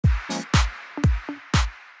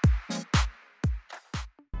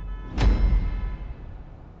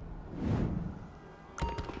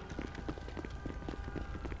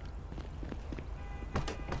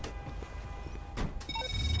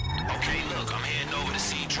over to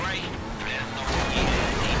see Dre. Let him know where he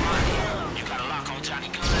at. He money. You got a lock on Johnny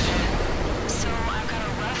Guns yet? So I've got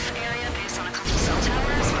a rough area based on a couple cell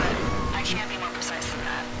towers, but I can't be more precise than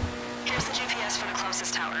that. Here's the GPS for the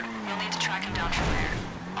closest tower. You'll need to track him down from there.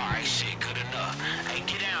 Alright, shit, good enough. Hey,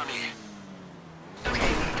 get down here.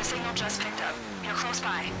 Okay, the signal just picked up. You're close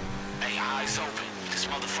by. Hey, eyes open. This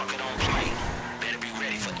motherfucker don't play. Better be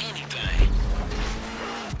ready for anything.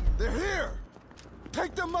 They're here!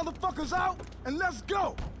 Take them motherfuckers out, and let's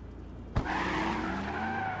go!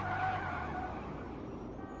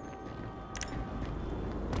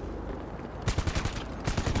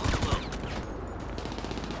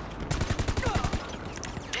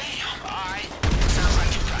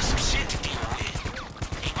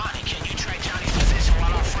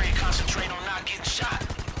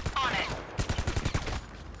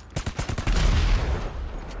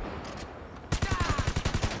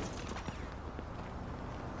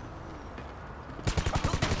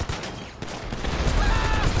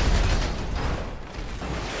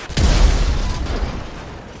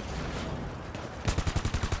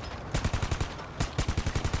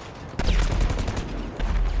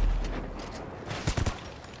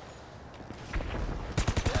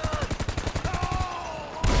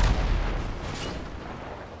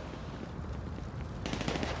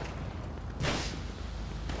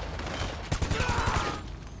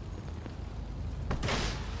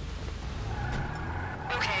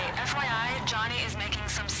 Johnny is making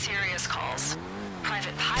some serious calls.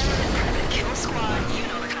 Private pilot, private kill squad, you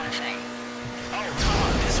know the kind of thing. Oh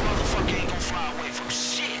God, this motherfucker ain't gonna fly away from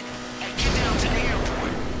shit. Hey, get down to the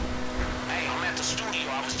airport. Hey, I'm at the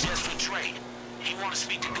studio. I was just with Dre. He wanna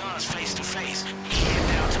speak to Guns face to face. He head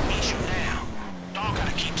down to meet you now. Y'all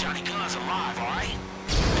gotta keep Johnny Guns alive, alright?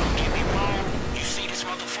 Don't get me wrong. You see this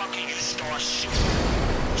motherfucker, you start shooting.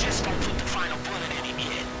 Just don't put the final bullet in him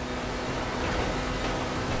yet.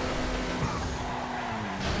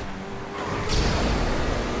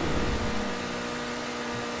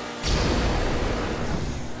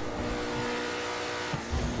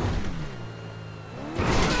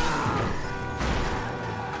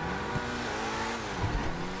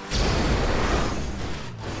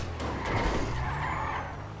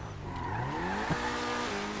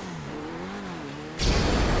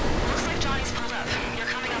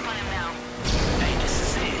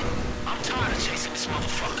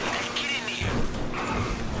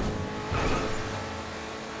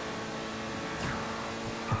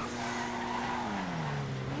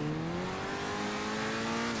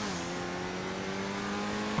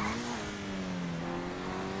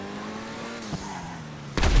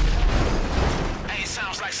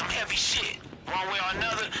 Sounds like some heavy shit. One way or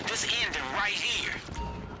another, this ending right here.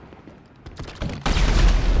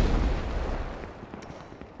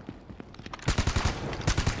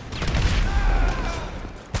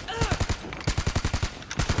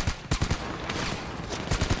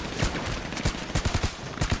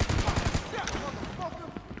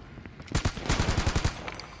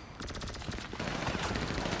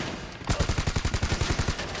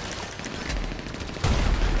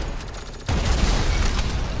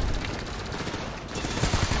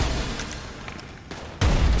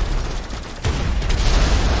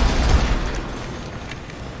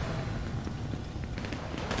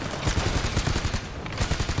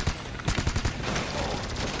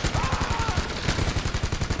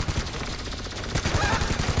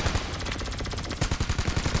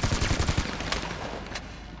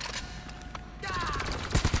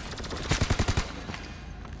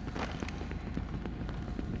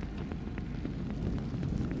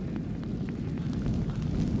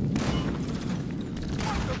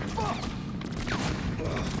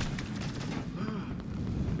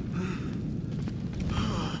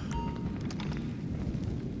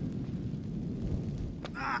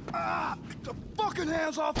 Get the fucking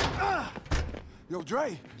hands off! Yo,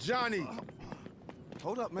 Dre. Johnny.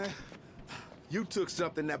 Hold up, man. You took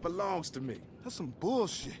something that belongs to me. That's some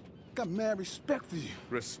bullshit. Got mad respect for you.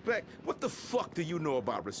 Respect? What the fuck do you know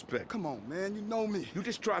about respect? Come on, man. You know me. You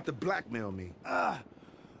just tried to blackmail me. I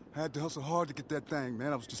had to hustle hard to get that thing,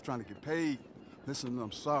 man. I was just trying to get paid. Listen,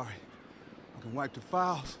 I'm sorry. I can wipe the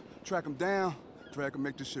files, track them down, drag and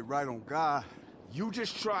make this shit right on God. You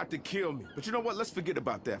just tried to kill me. But you know what? Let's forget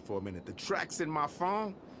about that for a minute. The track's in my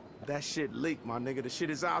phone. That shit leaked, my nigga. The shit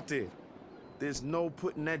is out there. There's no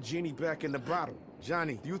putting that genie back in the bottle.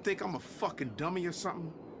 Johnny, do you think I'm a fucking dummy or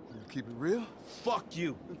something? You keep it real? Fuck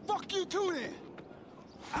you. And fuck you too, then.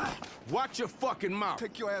 Watch your fucking mouth.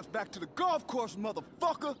 Take your ass back to the golf course,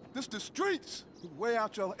 motherfucker. This the streets. You're way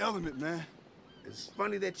out your element, man. It's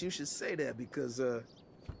funny that you should say that because,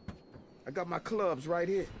 I got my clubs right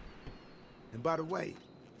here. And by the way,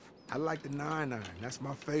 I like the 9-iron. That's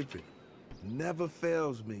my favorite. Never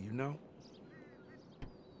fails me, you know?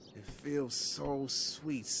 It feels so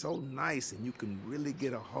sweet, so nice, and you can really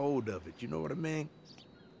get a hold of it. You know what I mean?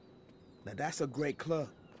 Now, that's a great club.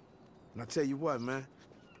 And I tell you what, man.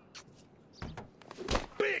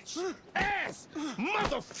 Bitch! Ass!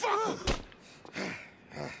 Motherfucker!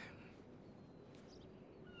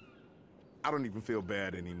 I don't even feel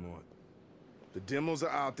bad anymore. The demos are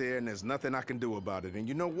out there, and there's nothing I can do about it. And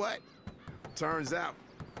you know what? Turns out,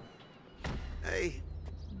 hey,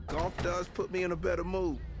 golf does put me in a better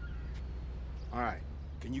mood. All right,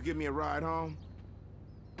 can you give me a ride home?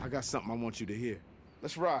 I got something I want you to hear.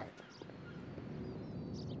 Let's ride.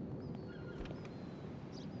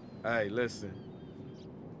 Hey, listen.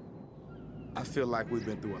 I feel like we've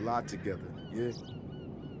been through a lot together, yeah?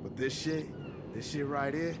 But this shit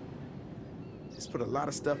right here, it's put a lot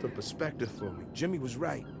of stuff in perspective for me. Jimmy was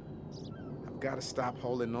right. I've got to stop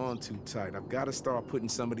holding on too tight. I've got to start putting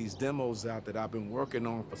some of these demos out that I've been working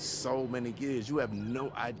on for so many years. You have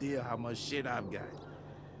no idea how much shit I've got.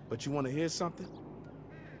 But you want to hear something?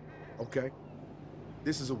 Okay.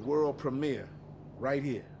 This is a world premiere, right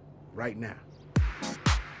here, right now.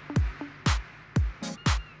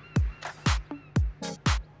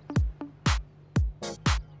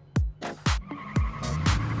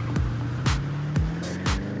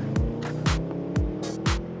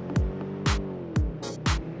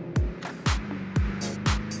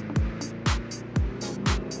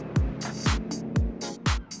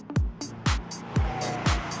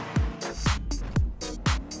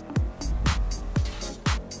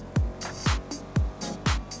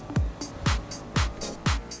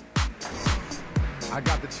 I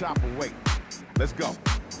got the chopper waiting. Let's go.